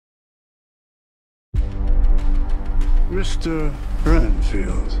Mr.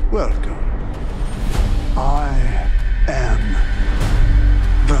 Renfield, welcome. I am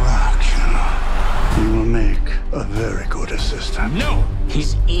Dracula. You will make a very good assistant. No!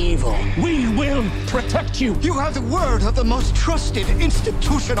 He's evil. We will protect you. You have the word of the most trusted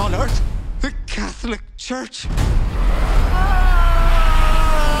institution on earth, the Catholic Church.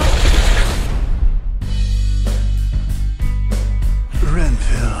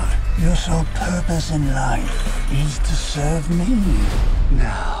 Renfield, your sole purpose in life is to serve me.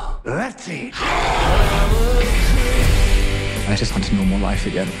 Now, let's eat. I just want a normal life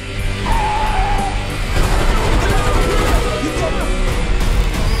again.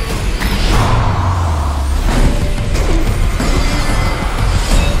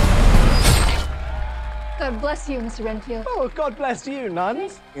 God bless you, Mr. Renfield. Oh, God bless you,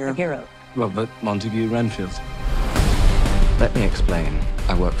 nuns. You're a hero. Robert Montague Renfield. Let me explain.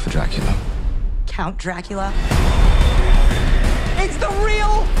 I work for Dracula. Count Dracula? It's the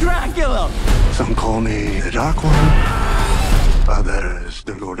real Dracula! Some call me the Dark One. Others,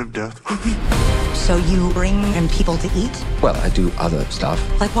 the Lord of Death. So you bring him people to eat? Well, I do other stuff.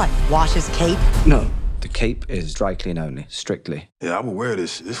 Like what? Wash his cape? No, the cape is dry clean only, strictly. Yeah, I will wear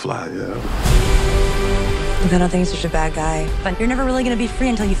this fly, yeah. I don't think he's such a bad guy. But you're never really gonna be free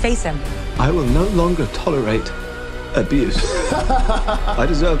until you face him. I will no longer tolerate abuse. I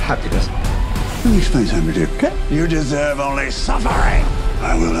deserve happiness. Let me explain something to you, okay? You deserve only suffering.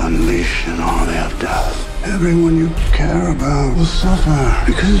 I will unleash an army of death. Everyone you care about will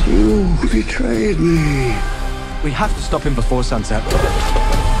suffer because you betrayed me. We have to stop him before sunset.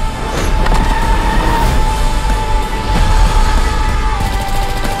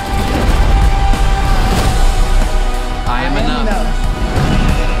 I am enough.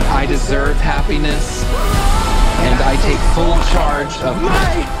 I deserve happiness, and I take full charge of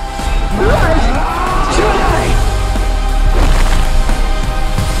my life today.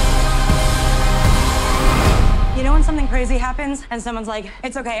 You know when something crazy happens and someone's like,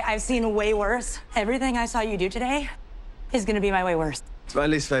 it's okay, I've seen way worse. Everything I saw you do today is gonna be my way worse. It's my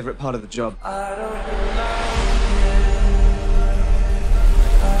least favorite part of the job.